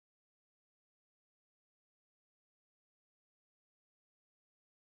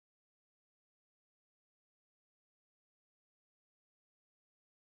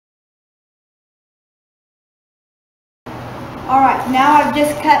Alright, now I've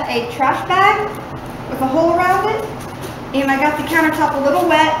just cut a trash bag with a hole around it, and I got the countertop a little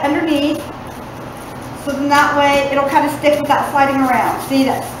wet underneath, so then that way it'll kind of stick without sliding around. See,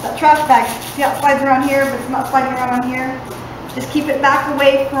 that trash bag, see how it slides around here, but it's not sliding around on here? Just keep it back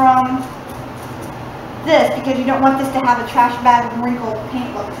away from this, because you don't want this to have a trash bag with wrinkled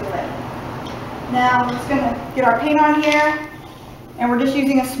paint look to it. Now we're just going to get our paint on here, and we're just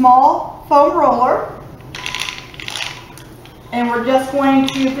using a small foam roller, and we're just going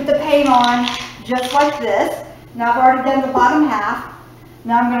to put the paint on just like this. Now I've already done the bottom half.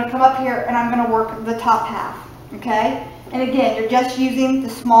 Now I'm going to come up here and I'm going to work the top half, okay? And again, you're just using the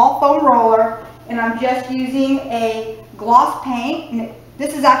small foam roller, and I'm just using a gloss paint. And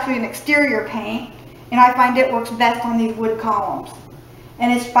this is actually an exterior paint, and I find it works best on these wood columns.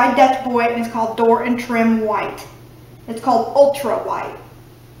 And it's by Dutch Boy, and it's called Door and Trim White. It's called Ultra White.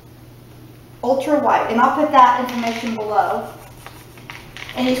 Ultra White, and I'll put that information below.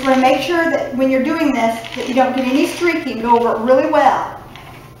 And you just want to make sure that when you're doing this, that you don't get any streaking. Go over it really well.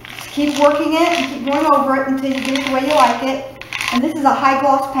 Just keep working it and keep going over it until you get it the way you like it. And this is a high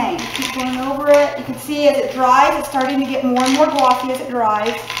gloss paint. Keep going over it. You can see as it dries, it's starting to get more and more glossy as it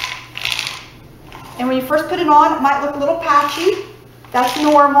dries. And when you first put it on, it might look a little patchy. That's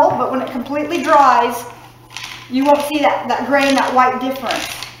normal, but when it completely dries, you won't see that gray and that white difference.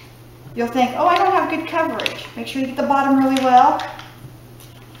 You'll think, oh, I don't have good coverage. Make sure you get the bottom really well.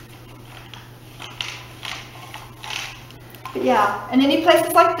 But yeah, and any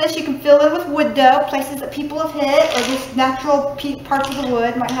places like this, you can fill in with wood dough, places that people have hit, or just natural parts of the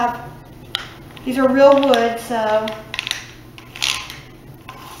wood might have, these are real wood, so.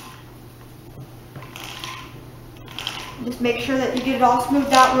 Just make sure that you get it all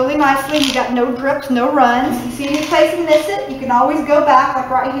smoothed out really nicely. You got no drips, no runs. You see any place you miss it, you can always go back, like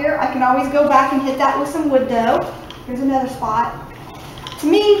right here, I can always go back and hit that with some wood dough. Here's another spot. To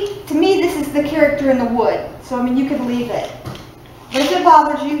me, this is the character in the wood. So, I mean, you could leave it. But if it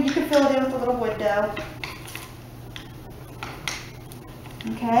bothers you, you can fill it in with a little wood dough.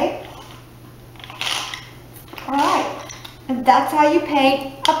 Okay? Alright. And that's how you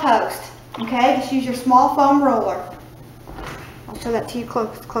paint a post. Okay? Just use your small foam roller. I'll show that to you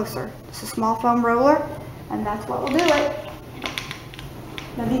closer. It's a small foam roller, and that's what will do it.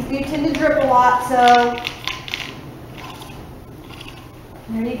 Now, these do tend to drip a lot, so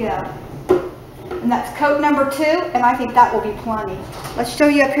there you go. And that's coat number 2, and I think that will be plenty. Let's show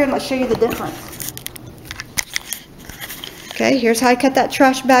you up here and let's show you the difference. Okay, here's how I cut that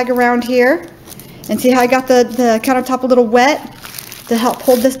trash bag around here. And see how I got the countertop a little wet to help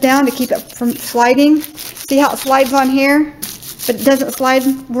hold this down to keep it from sliding. See how it slides on here, but it doesn't slide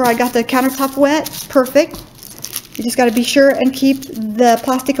where I got the countertop wet. Perfect. You just got to be sure and keep the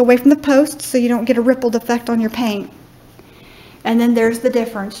plastic away from the post so you don't get a rippled effect on your paint. And then there's the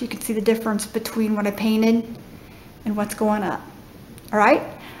difference. You can see the difference between what I painted and what's going up. All right?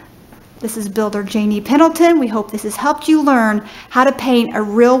 This is Builder Janie Pendleton. We hope this has helped you learn how to paint a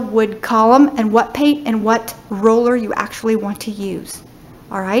real wood column and what paint and what roller you actually want to use.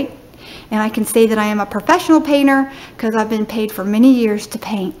 All right? And I can say that I am a professional painter because I've been paid for many years to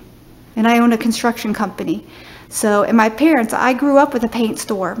paint. And I own a construction company. So, and my parents, I grew up with a paint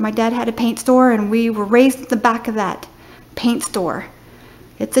store. My dad had a paint store, and we were raised at the back of that paint store.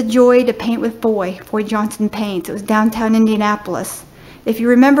 It's a joy to paint with Foy Johnson Paints. It was downtown Indianapolis. If you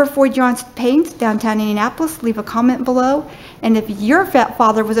remember Foy Johnson Paints, downtown Indianapolis, leave a comment below. And if your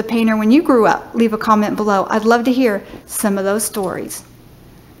father was a painter when you grew up, leave a comment below. I'd love to hear some of those stories.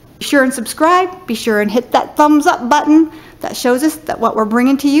 Be sure and subscribe. Be sure and hit that thumbs up button. That shows us that what we're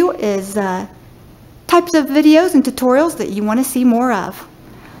bringing to you is types of videos and tutorials that you want to see more of.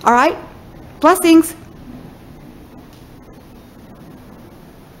 All right? Blessings.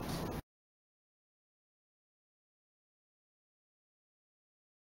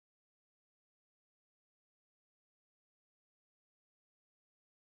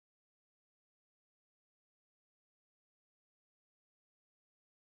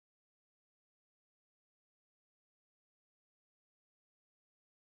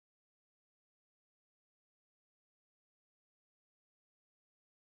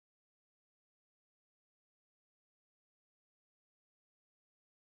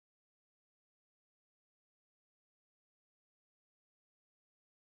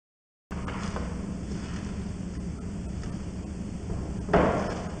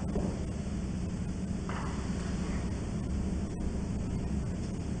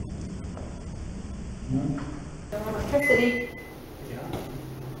 Electricity. Yeah.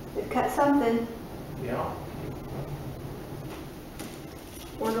 It cut something. Yeah.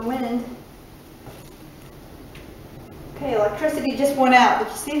 Or the wind. Okay. Hey, electricity just went out. Did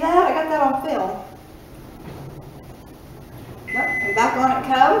you see that? I got that on film. Nope, and back on it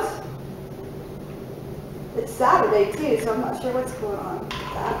comes. It's Saturday too, so I'm not sure what's going on with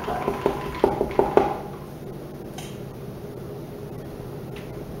that, but.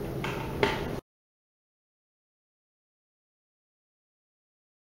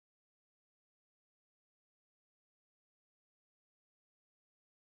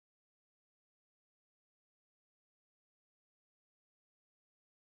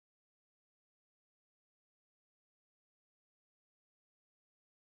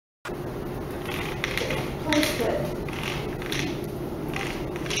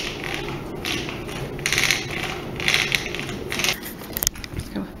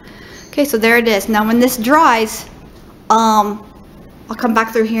 Okay, so there it is. Now when this dries, I'll come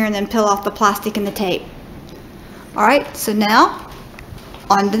back through here and then peel off the plastic and the tape. All right, so now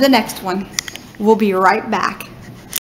on to the next one. We'll be right back.